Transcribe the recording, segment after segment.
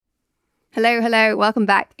Hello, hello. Welcome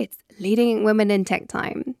back. It's Leading Women in Tech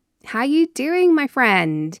time. How you doing, my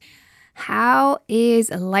friend? How is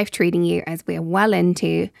life treating you as we're well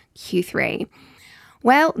into Q3?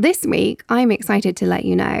 Well, this week, I'm excited to let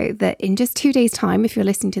you know that in just 2 days' time, if you're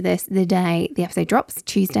listening to this the day the episode drops,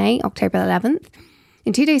 Tuesday, October 11th,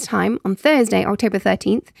 in 2 days' time, on Thursday, October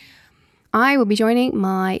 13th, I will be joining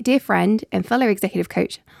my dear friend and fellow executive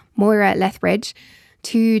coach, Moira Lethbridge,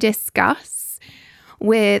 to discuss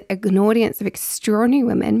with an audience of extraordinary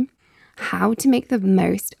women how to make the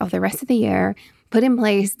most of the rest of the year, put in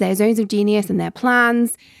place their zones of genius and their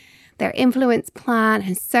plans, their influence plan,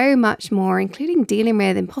 and so much more, including dealing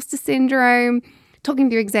with imposter syndrome, talking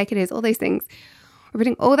to executives, all those things. We're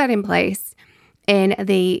putting all that in place in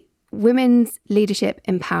the Women's Leadership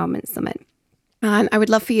Empowerment Summit. And I would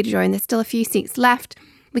love for you to join. There's still a few seats left.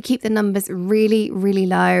 We keep the numbers really, really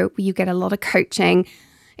low. You get a lot of coaching.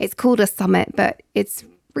 It's called a summit, but it's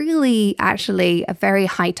really actually a very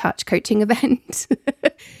high-touch coaching event.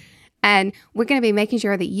 And we're going to be making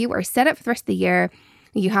sure that you are set up for the rest of the year.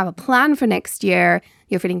 You have a plan for next year.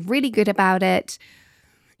 You're feeling really good about it.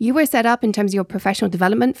 You are set up in terms of your professional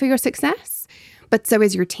development for your success, but so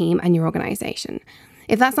is your team and your organization.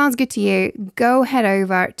 If that sounds good to you, go head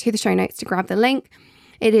over to the show notes to grab the link.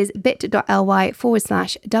 It is bit.ly/WLES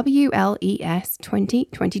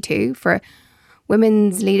 2022 for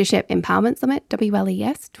Women's Leadership Empowerment Summit,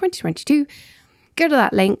 WLES 2022. Go to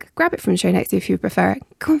that link, grab it from the show notes if you prefer.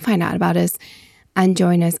 Go and find out about us and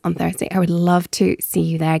join us on Thursday. I would love to see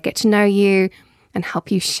you there, get to know you and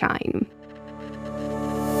help you shine.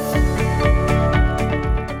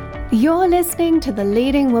 You're listening to the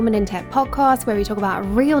Leading Women in Tech podcast, where we talk about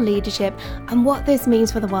real leadership and what this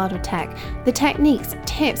means for the world of tech, the techniques,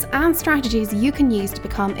 tips, and strategies you can use to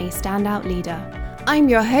become a standout leader. I'm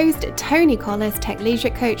your host, Tony Collis, tech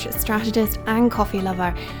leadership coach, strategist, and coffee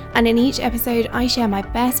lover. And in each episode, I share my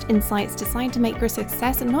best insights designed to make your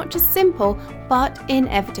success not just simple, but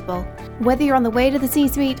inevitable. Whether you're on the way to the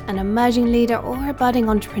C-suite, an emerging leader, or a budding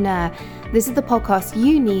entrepreneur, this is the podcast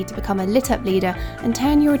you need to become a lit-up leader and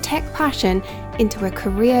turn your tech passion into a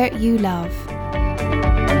career you love.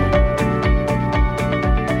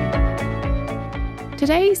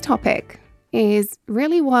 Today's topic is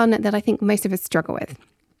really one that I think most of us struggle with.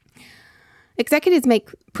 Executives make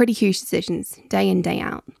pretty huge decisions day in, day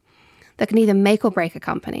out that can either make or break a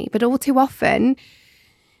company. But all too often,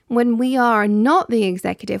 when we are not the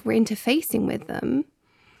executive, we're interfacing with them.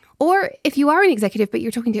 Or if you are an executive, but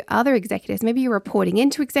you're talking to other executives, maybe you're reporting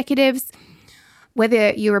into executives, whether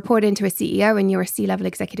you report into a CEO and you're a C-level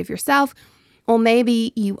executive yourself, or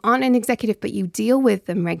maybe you aren't an executive, but you deal with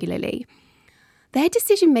them regularly. Their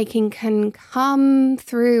decision-making can come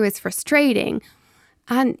through as frustrating,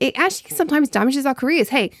 and it actually sometimes damages our careers.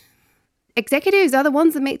 Hey, executives are the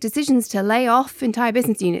ones that make decisions to lay off entire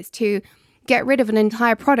business units, to get rid of an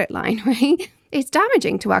entire product line, right? It's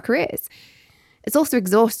damaging to our careers. It's also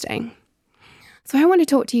exhausting. So I want to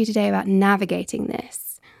talk to you today about navigating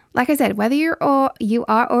this. Like I said, whether you are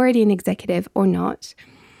already an executive or not,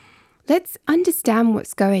 let's understand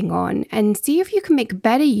what's going on and see if you can make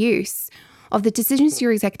better use of the decisions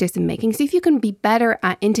your executives are making. See if you can be better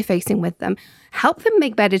at interfacing with them, help them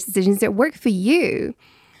make better decisions that work for you,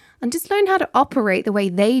 and just learn how to operate the way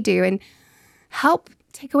they do and help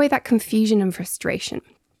take away that confusion and frustration.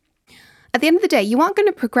 At the end of the day, you aren't going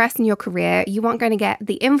to progress in your career. You aren't going to get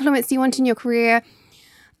the influence you want in your career,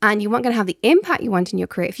 and you aren't going to have the impact you want in your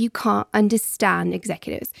career if you can't understand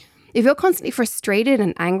executives. If you're constantly frustrated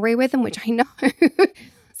and angry with them, which I know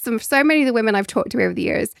so many of the women I've talked to over the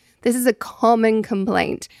years, this is a common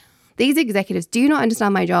complaint. These executives do not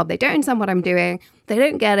understand my job. They don't understand what I'm doing. They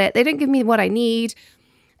don't get it. They don't give me what I need.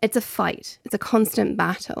 It's a fight. It's a constant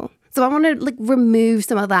battle. So I want to remove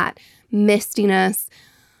some of that mistiness.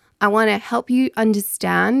 I want to help you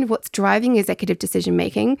understand what's driving executive decision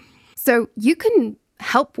making so you can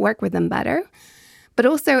help work with them better. But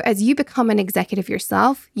also, as you become an executive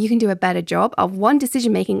yourself, you can do a better job of one,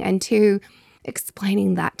 decision making, and two,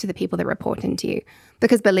 explaining that to the people that report into you.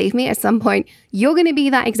 Because believe me, at some point, you're going to be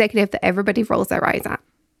that executive that everybody rolls their eyes at.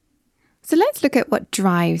 So let's look at what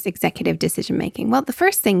drives executive decision making. Well, the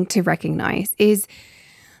first thing to recognize is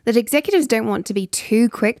that executives don't want to be too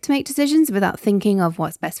quick to make decisions without thinking of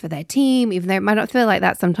what's best for their team, even though it might not feel like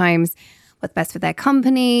that sometimes, what's best for their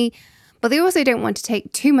company. But they also don't want to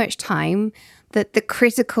take too much time that the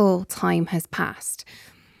critical time has passed.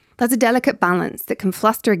 That's a delicate balance that can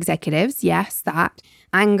fluster executives. Yes, that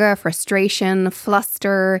anger, frustration,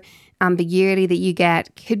 fluster, ambiguity that you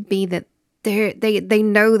get could be that they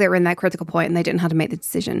know they're in that critical point and they don't know how to make the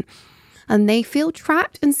decision. and they feel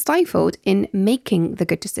trapped and stifled in making the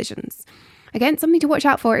good decisions. Again, something to watch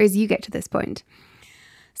out for as you get to this point.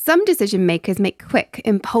 Some decision makers make quick,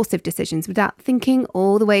 impulsive decisions without thinking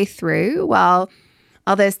all the way through, while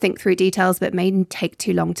others think through details but may take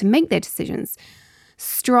too long to make their decisions.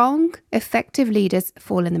 Strong, effective leaders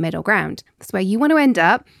fall in the middle ground. That's where you want to end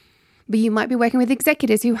up, but you might be working with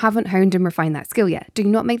executives who haven't honed and refined that skill yet. Do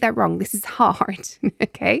not make that wrong. This is hard,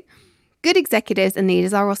 okay? Good executives and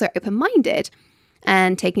leaders are also open-minded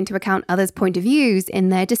and take into account others' point of views in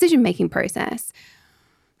their decision-making process.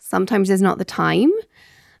 Sometimes there's not the time,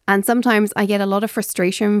 and sometimes I get a lot of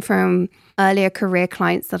frustration from earlier career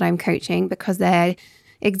clients that I'm coaching because their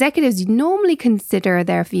executives normally consider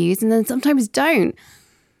their views and then sometimes don't.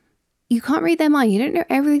 You can't read their mind. You don't know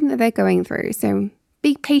everything that they're going through. So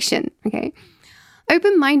be patient, okay?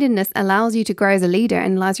 Open-mindedness allows you to grow as a leader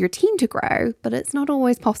and allows your team to grow, but it's not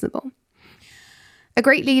always possible. A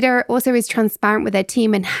great leader also is transparent with their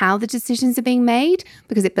team and how the decisions are being made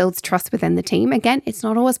because it builds trust within the team. Again, it's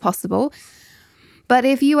not always possible. But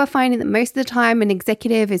if you are finding that most of the time an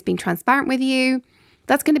executive is being transparent with you,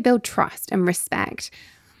 that's going to build trust and respect.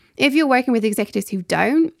 If you're working with executives who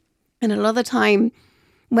don't, and a lot of the time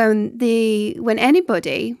when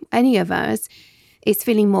anybody, any of us, is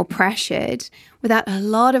feeling more pressured without a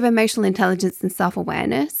lot of emotional intelligence and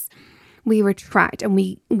self-awareness, we retract and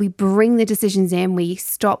we bring the decisions in, we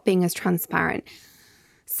stop being as transparent.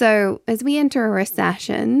 So as we enter a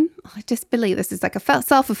recession, I just believe this is like a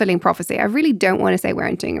self-fulfilling prophecy. I really don't want to say we're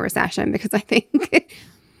entering a recession because I think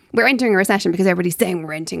we're entering a recession because everybody's saying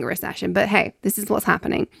we're entering a recession. But hey, this is what's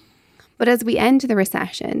happening. But as we enter the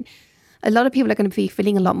recession, a lot of people are going to be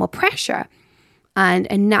feeling a lot more pressure. And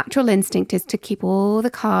a natural instinct is to keep all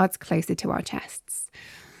the cards closer to our chests.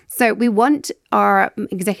 So we want our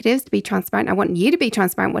executives to be transparent. I want you to be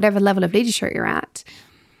transparent, whatever level of leadership you're at.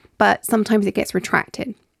 But sometimes it gets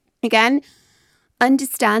retracted. Again,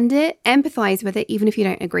 understand it, empathize with it, even if you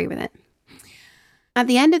don't agree with it. At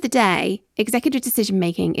the end of the day, executive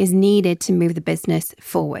decision-making is needed to move the business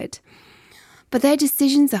forward. But their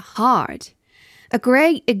decisions are hard. A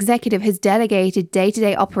great executive has delegated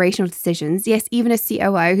day-to-day operational decisions. Yes, even a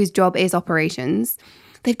COO whose job is operations.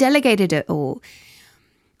 They've delegated it all.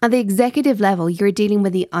 At the executive level, you're dealing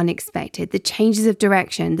with the unexpected, the changes of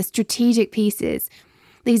direction, the strategic pieces.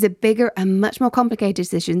 These are bigger and much more complicated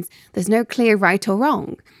decisions. There's no clear right or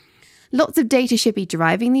wrong. Lots of data should be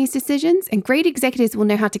driving these decisions, and great executives will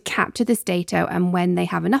know how to capture this data and when they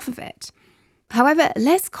have enough of it. However,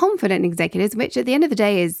 less confident executives, which at the end of the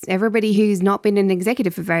day is everybody who's not been an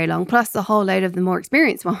executive for very long, plus a whole load of the more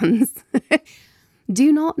experienced ones,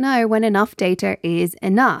 do not know when enough data is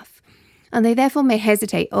enough. And they therefore may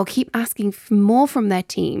hesitate or keep asking for more from their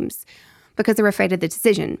teams because they're afraid of the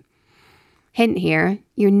decision. Hint here,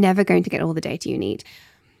 you're never going to get all the data you need.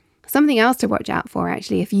 Something else to watch out for,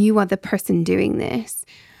 actually, if you are the person doing this,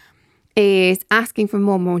 is asking for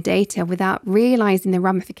more and more data without realizing the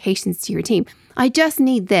ramifications to your team. I just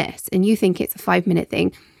need this, and you think it's a 5-minute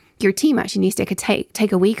thing. Your team actually needs to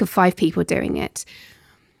take a week of 5 people doing it.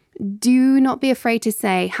 Do not be afraid to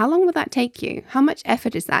say, how long will that take you? How much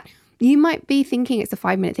effort is that? You might be thinking it's a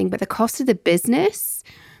 5-minute thing, but the cost of the business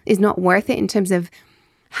is not worth it in terms of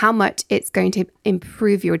how much it's going to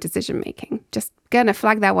improve your decision making. Just gonna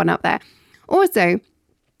flag that one up there. Also,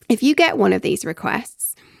 if you get one of these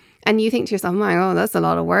requests and you think to yourself, oh, that's a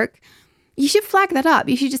lot of work, you should flag that up.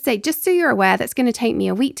 You should just say, just so you're aware, that's going to take me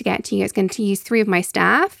a week to get to you. It's going to use 3 of my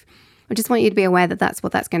staff. I just want you to be aware that that's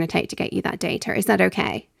what that's going to take to get you that data. Is that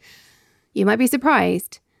okay? You might be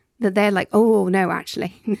surprised that they're like, oh, no,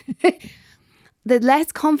 actually. The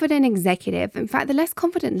less confident executive, in fact, the less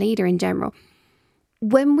confident leader in general,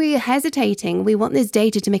 when we're hesitating, we want this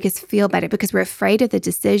data to make us feel better because we're afraid of the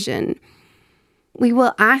decision. We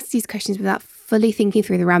will ask these questions without fully thinking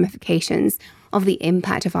through the ramifications of the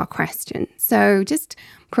impact of our question. So just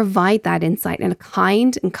provide that insight in a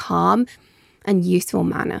kind and calm and useful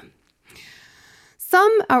manner.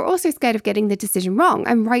 Some are also scared of getting the decision wrong,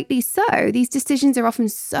 and rightly so. These decisions are often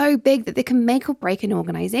so big that they can make or break an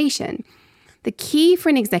organization. The key for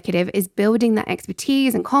an executive is building that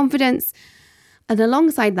expertise and confidence, and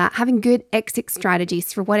alongside that, having good exit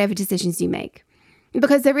strategies for whatever decisions you make.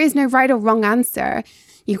 Because there is no right or wrong answer.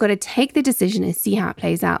 You've got to take the decision and see how it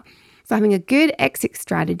plays out. So having a good exit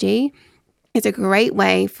strategy is a great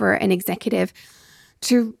way for an executive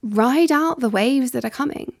to ride out the waves that are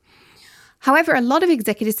coming. However, a lot of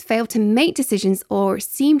executives fail to make decisions or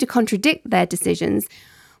seem to contradict their decisions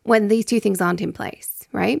when these two things aren't in place,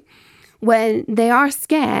 right? When they are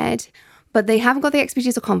scared, but they haven't got the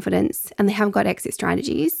expertise or confidence and they haven't got exit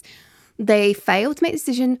strategies, they fail to make a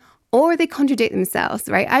decision or they contradict themselves,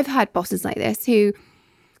 right? I've had bosses like this who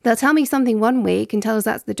they'll tell me something one week and tell us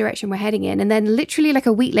that's the direction we're heading in. And then literally like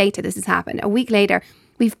a week later, this has happened. A week later,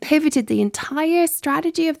 we've pivoted the entire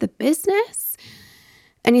strategy of the business.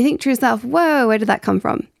 And you think to yourself, whoa, where did that come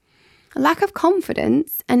from? A lack of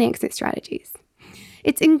confidence and exit strategies.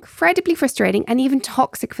 It's incredibly frustrating and even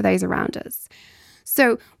toxic for those around us.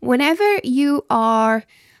 So whenever you are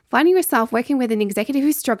finding yourself working with an executive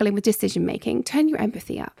who's struggling with decision making, turn your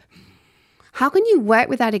empathy up. How can you work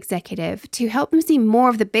with that executive to help them see more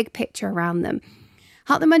of the big picture around them?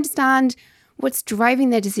 Help them understand what's driving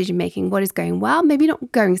their decision making, what is going well, maybe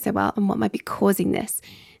not going so well, and what might be causing this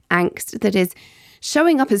angst that is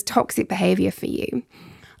showing up as toxic behavior for you.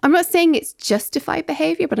 I'm not saying it's justified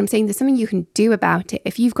behavior, but I'm saying there's something you can do about it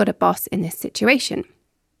if you've got a boss in this situation.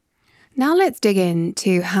 Now let's dig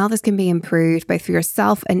into how this can be improved both for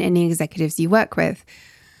yourself and any executives you work with.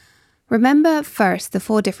 Remember first the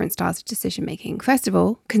 4 different styles of decision making. First of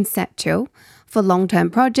all, conceptual. For long-term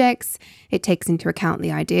projects, it takes into account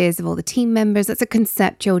the ideas of all the team members. That's a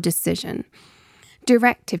conceptual decision.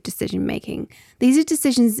 Directive decision making. These are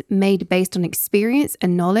decisions made based on experience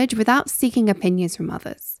and knowledge without seeking opinions from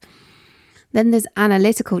others. Then there's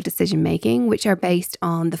analytical decision making, which are based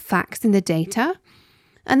on the facts and the data.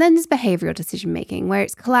 And then there's behavioral decision making, where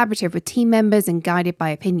it's collaborative with team members and guided by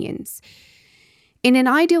opinions. In an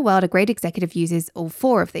ideal world, a great executive uses all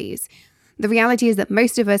 4 of these. The reality is that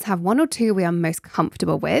most of us have 1 or 2 we are most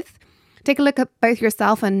comfortable with. Take a look at both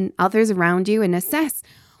yourself and others around you and assess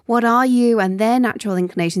what are you and their natural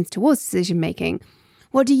inclinations towards decision making.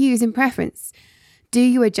 What do you use in preference? Do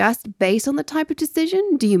you adjust based on the type of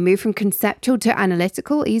decision? Do you move from conceptual to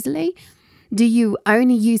analytical easily? Do you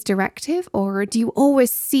only use directive, or do you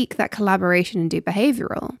always seek that collaboration and do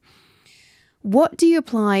behavioral? What do you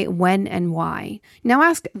apply when and why? Now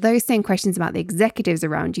ask those same questions about the executives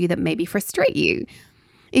around you that maybe frustrate you.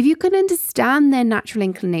 If you can understand their natural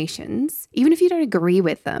inclinations, even if you don't agree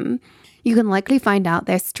with them, you can likely find out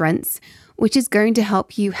their strengths, which is going to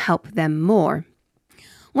help you help them more.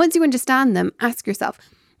 Once you understand them, ask yourself,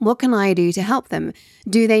 what can I do to help them?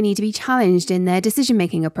 Do they need to be challenged in their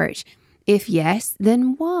decision-making approach? If yes,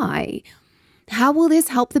 then why? How will this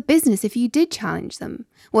help the business if you did challenge them?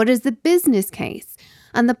 What is the business case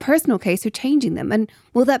and the personal case for changing them? And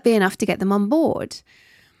will that be enough to get them on board?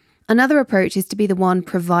 Another approach is to be the one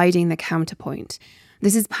providing the counterpoint.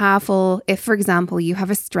 This is powerful if, for example, you have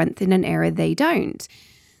a strength in an area they don't.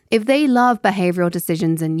 If they love behavioral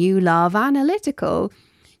decisions and you love analytical,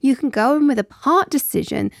 you can go in with a part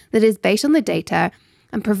decision that is based on the data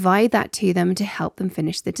and provide that to them to help them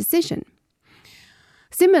finish the decision.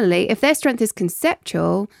 Similarly, if their strength is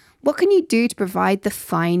conceptual, what can you do to provide the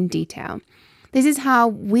fine detail? This is how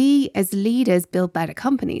we as leaders build better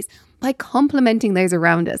companies, by complementing those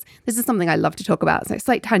around us. This is something I love to talk about, so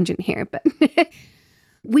slight tangent here, but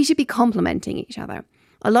we should be complementing each other.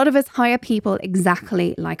 A lot of us hire people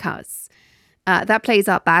exactly like us. That plays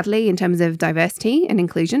out badly in terms of diversity and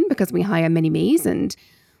inclusion because we hire mini-me's and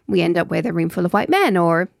we end up with a room full of white men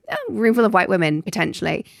or a room full of white women,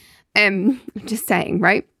 potentially. Just saying,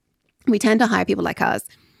 right? We tend to hire people like us.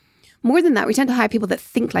 More than that, we tend to hire people that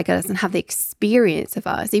think like us and have the experience of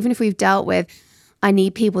us. Even if we've dealt with, I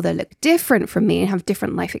need people that look different from me and have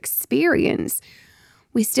different life experience,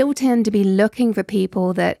 we still tend to be looking for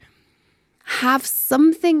people that have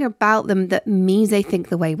something about them that means they think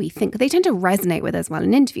the way we think. They tend to resonate with us well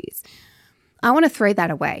in interviews. I want to throw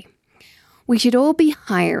that away. We should all be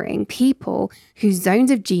hiring people whose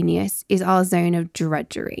zones of genius is our zone of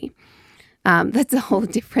drudgery. That's a whole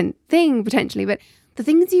different thing potentially, but the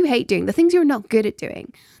things you hate doing, the things you're not good at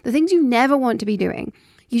doing, the things you never want to be doing,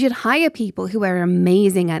 you should hire people who are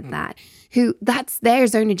amazing at that, who that's their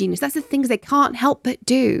zone of genius. That's the things they can't help but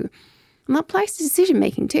do. And that applies to decision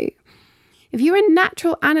making too. If you're a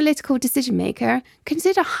natural analytical decision maker,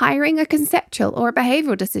 consider hiring a conceptual or a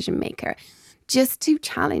behavioral decision maker just to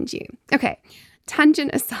challenge you. Okay,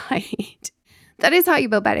 tangent aside, that is how you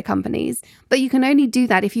build better companies, but you can only do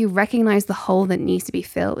that if you recognize the hole that needs to be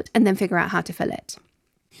filled and then figure out how to fill it.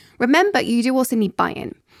 Remember, you do also need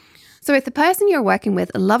buy-in. So if the person you're working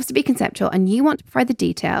with loves to be conceptual and you want to provide the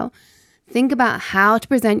detail, think about how to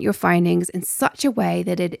present your findings in such a way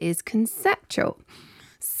that it is conceptual.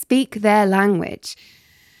 Speak their language.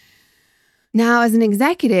 Now, as an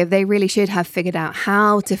executive, they really should have figured out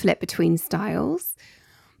how to flip between styles,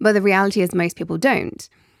 but the reality is most people don't.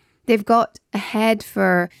 They've got ahead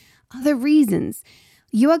for other reasons.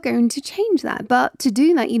 You are going to change that, but to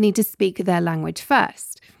do that, you need to speak their language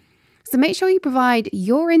first. So make sure you provide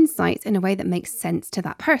your insights in a way that makes sense to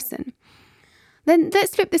that person. Then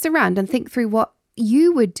let's flip this around and think through what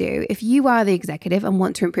you would do if you are the executive and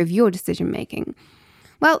want to improve your decision making?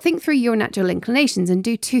 Well, think through your natural inclinations and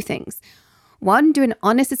do 2 things. 1, do an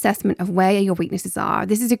honest assessment of where your weaknesses are.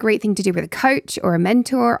 This is a great thing to do with a coach or a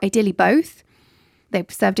mentor, ideally both. They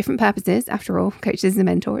serve different purposes, after all, coaches and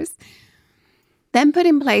mentors. Then put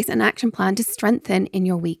in place an action plan to strengthen in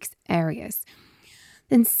your weak areas.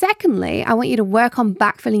 Then secondly, I want you to work on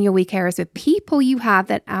backfilling your weak areas with people you have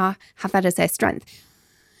that as their strength.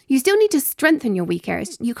 You still need to strengthen your weak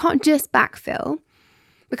areas. You can't just backfill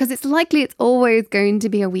because it's likely it's always going to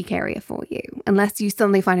be a weak area for you. Unless you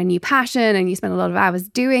suddenly find a new passion and you spend a lot of hours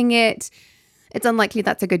doing it, it's unlikely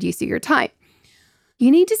that's a good use of your time.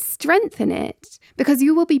 You need to strengthen it because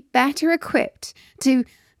you will be better equipped to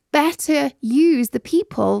better use the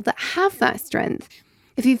people that have that strength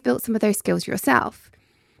if you've built some of those skills yourself.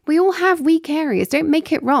 We all have weak areas. Don't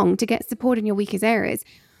make it wrong to get support in your weakest areas.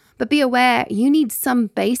 But be aware you need some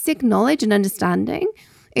basic knowledge and understanding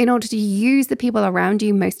in order to use the people around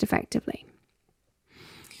you most effectively.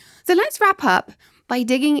 So let's wrap up by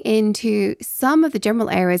digging into some of the general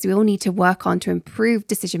areas we all need to work on to improve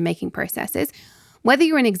decision-making processes, whether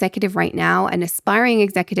you're an executive right now, an aspiring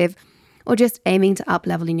executive, or just aiming to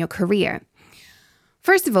up-level in your career.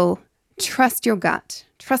 First of all, trust your gut.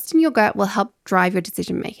 Trusting your gut will help drive your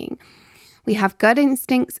decision-making. We have gut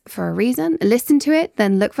instincts for a reason. Listen to it,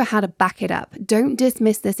 then look for how to back it up. Don't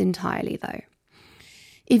dismiss this entirely, though.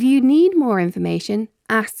 If you need more information,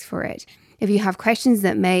 ask for it. If you have questions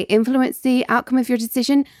that may influence the outcome of your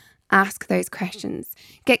decision, ask those questions.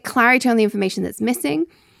 Get clarity on the information that's missing.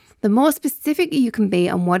 The more specific you can be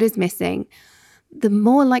on what is missing, the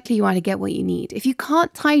more likely you are to get what you need. If you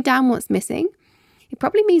can't tie down what's missing, it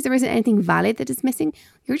probably means there isn't anything valid that is missing.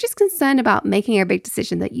 You're just concerned about making a big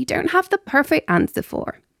decision that you don't have the perfect answer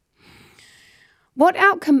for. What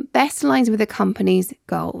outcome best aligns with a company's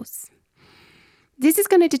goals? This is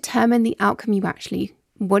going to determine the outcome you actually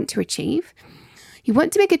want to achieve. You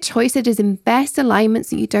want to make a choice that is in best alignment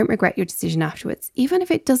so you don't regret your decision afterwards, even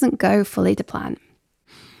if it doesn't go fully to plan.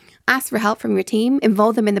 Ask for help from your team,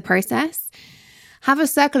 involve them in the process. Have a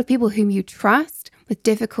circle of people whom you trust with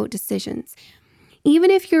difficult decisions.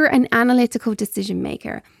 Even if you're an analytical decision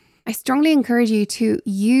maker, I strongly encourage you to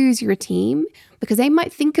use your team because they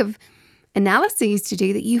might think of analyses to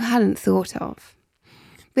do that you hadn't thought of.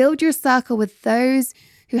 Build your circle with those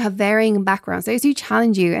who have varying backgrounds, those who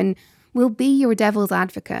challenge you and will be your devil's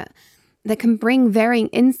advocate that can bring varying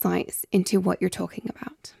insights into what you're talking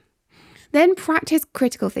about. Then practice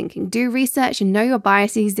critical thinking. Do research and know your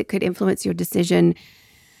biases that could influence your decision.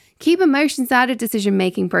 Keep emotions out of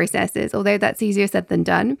decision-making processes, although that's easier said than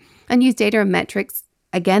done, and use data and metrics,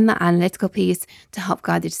 again, that analytical piece, to help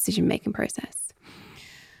guide the decision-making process.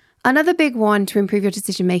 Another big one to improve your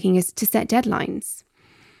decision-making is to set deadlines.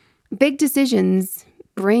 Big decisions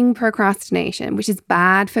bring procrastination, which is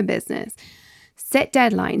bad for business. Set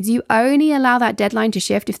deadlines. You only allow that deadline to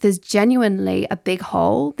shift if there's genuinely a big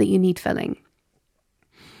hole that you need filling.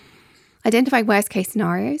 Identify worst-case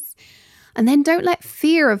scenarios. And then don't let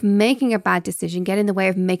fear of making a bad decision get in the way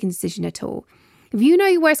of making a decision at all. If you know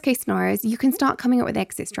your worst case scenarios, you can start coming up with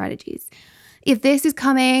exit strategies. If this is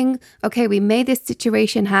coming, okay, we made this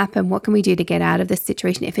situation happen. What can we do to get out of this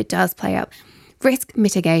situation if it does play out? Risk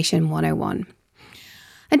mitigation 101.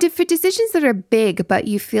 And for decisions that are big, but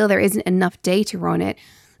you feel there isn't enough data on it,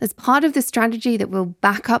 as part of the strategy that will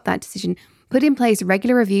back up that decision, put in place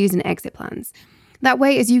regular reviews and exit plans. That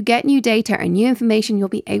way, as you get new data and new information, you'll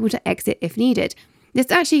be able to exit if needed.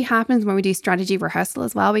 This actually happens when we do strategy rehearsal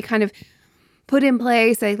as well. We kind of put in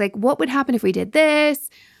place, like what would happen if we did this?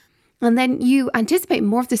 And then you anticipate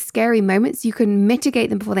more of the scary moments. You can mitigate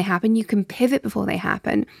them before they happen. You can pivot before they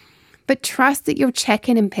happen. But trust that your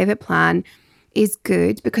check-in and pivot plan is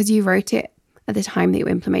good because you wrote it at the time that you're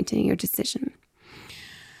implementing your decision.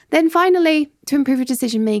 Then finally, to improve your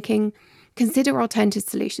decision-making, consider alternative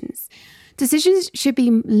solutions. Decisions should be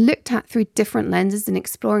looked at through different lenses and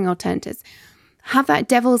exploring alternatives. Have that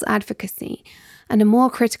devil's advocacy and a more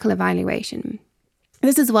critical evaluation.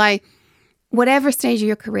 This is why, whatever stage of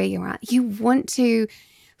your career you're at, you want to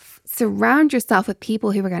surround yourself with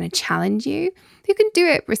people who are going to challenge you, who can do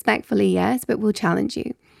it respectfully, yes, but will challenge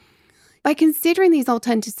you. By considering these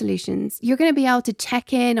alternative solutions, you're going to be able to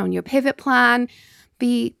check in on your pivot plan,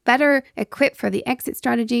 be better equipped for the exit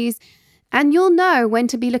strategies, and you'll know when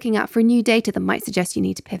to be looking out for new data that might suggest you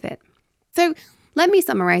need to pivot. So let me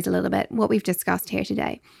summarize a little bit what we've discussed here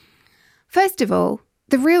today. First of all,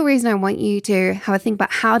 the real reason I want you to have a think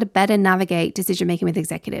about how to better navigate decision-making with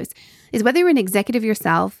executives is whether you're an executive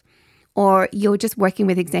yourself or you're just working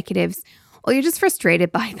with executives or you're just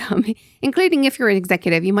frustrated by them. Including if you're an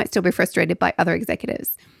executive, you might still be frustrated by other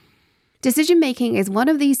executives. Decision making is one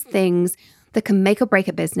of these things that can make or break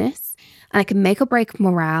a business, and it can make or break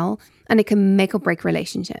morale, and it can make or break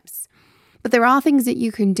relationships. But there are things that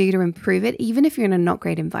you can do to improve it, even if you're in a not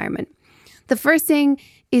great environment. The first thing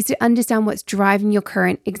is to understand what's driving your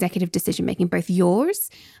current executive decision making, both yours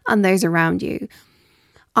and those around you.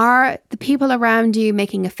 Are the people around you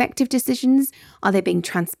making effective decisions? Are they being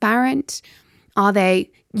transparent? Are they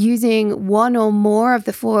using one or more of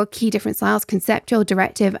the 4 key different styles: conceptual,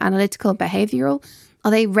 directive, analytical, behavioral?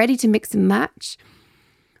 Are they ready to mix and match?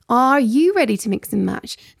 Are you ready to mix and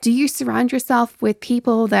match? Do you surround yourself with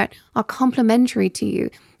people that are complementary to you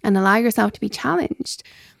and allow yourself to be challenged?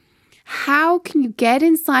 How can you get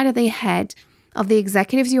inside of the head of the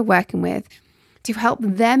executives you're working with to help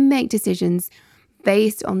them make decisions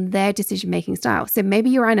based on their decision-making style? So maybe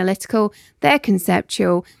you're analytical, they're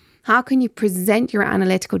conceptual. How can you present your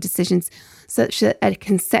analytical decisions such that a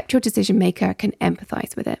conceptual decision maker can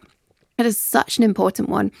empathize with it? It is such an important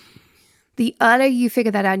one. The earlier you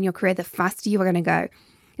figure that out in your career, the faster you are going to go.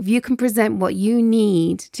 If you can present what you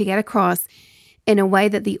need to get across in a way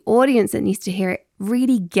that the audience that needs to hear it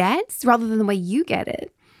really gets, rather than the way you get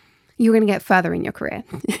it, you're going to get further in your career.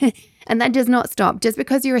 And that does not stop. Just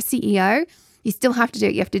because you're a CEO, you still have to do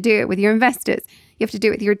it. You have to do it with your investors. You have to do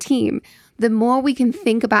it with your team. The more we can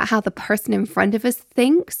think about how the person in front of us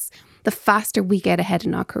thinks, the faster we get ahead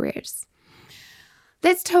in our careers.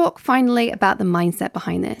 Let's talk finally about the mindset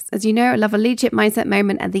behind this. As you know, I love a leadership mindset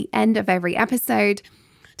moment at the end of every episode.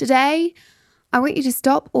 Today, I want you to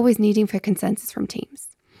stop always needing for consensus from teams.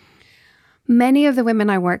 Many of the women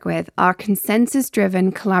I work with are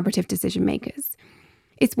consensus-driven collaborative decision makers.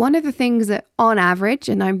 It's one of the things that on average,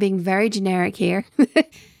 and I'm being very generic here,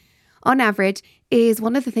 on average is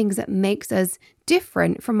one of the things that makes us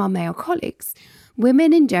different from our male colleagues.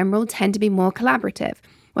 Women in general tend to be more collaborative.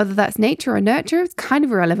 Whether that's nature or nurture, it's kind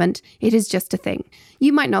of irrelevant. It is just a thing.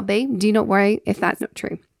 You might not be. Do not worry if that's not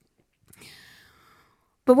true.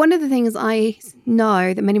 But one of the things I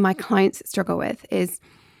know that many of my clients struggle with is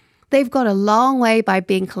they've got a long way by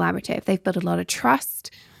being collaborative. They've built a lot of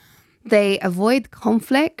trust. They avoid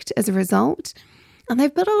conflict as a result. And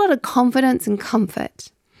they've built a lot of confidence and comfort.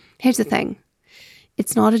 Here's the thing.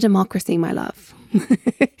 It's not a democracy, my love.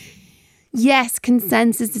 Yes,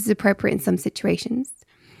 consensus is appropriate in some situations.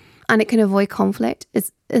 And it can avoid conflict.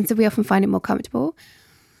 And so we often find it more comfortable.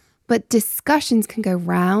 But discussions can go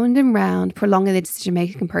round and round, prolonging the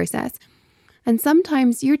decision-making process. And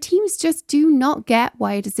sometimes your teams just do not get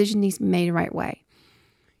why a decision needs to be made the right way.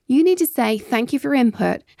 You need to say, thank you for your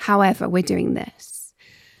input. However, we're doing this.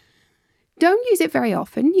 Don't use it very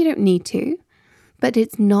often. You don't need to. But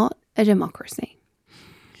it's not a democracy.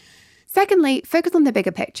 Secondly, focus on the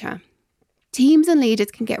bigger picture. Teams and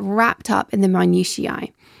leaders can get wrapped up in the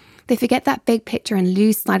minutiae. They forget that big picture and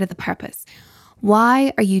lose sight of the purpose.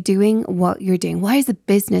 Why are you doing what you're doing? Why is the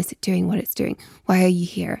business doing what it's doing? Why are you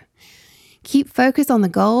here? Keep focused on the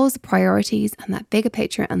goals, the priorities, and that bigger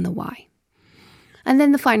picture and the why. And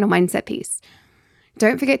then the final mindset piece.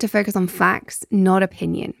 Don't forget to focus on facts, not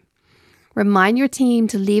opinion. Remind your team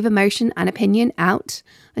to leave emotion and opinion out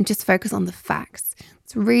and just focus on the facts.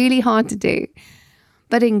 It's really hard to do.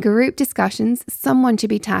 But in group discussions, someone should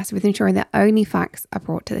be tasked with ensuring that only facts are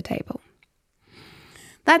brought to the table.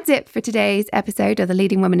 That's it for today's episode of the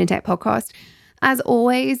Leading Women in Tech podcast. As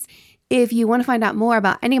always, if you want to find out more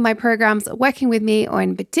about any of my programs, working with me, or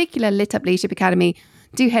in particular Lit Up Leadership Academy,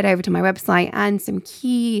 do head over to my website, and some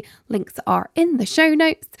key links are in the show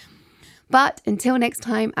notes. But until next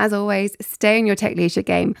time, as always, stay in your tech leadership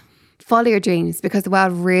game. Follow your dreams, because the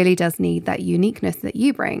world really does need that uniqueness that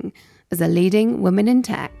you bring as a leading woman in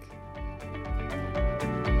tech.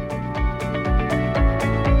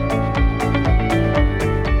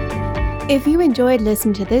 If you enjoyed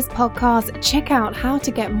listening to this podcast, check out how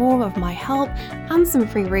to get more of my help and some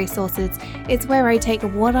free resources. It's where I take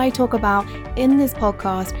what I talk about in this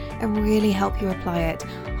podcast and really help you apply it.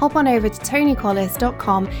 Hop on over to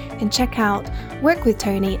tonycollis.com and check out Work with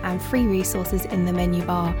Tony and free resources in the menu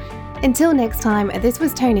bar. Until next time, this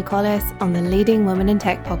was Tony Collis on the Leading Women in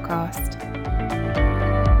Tech podcast.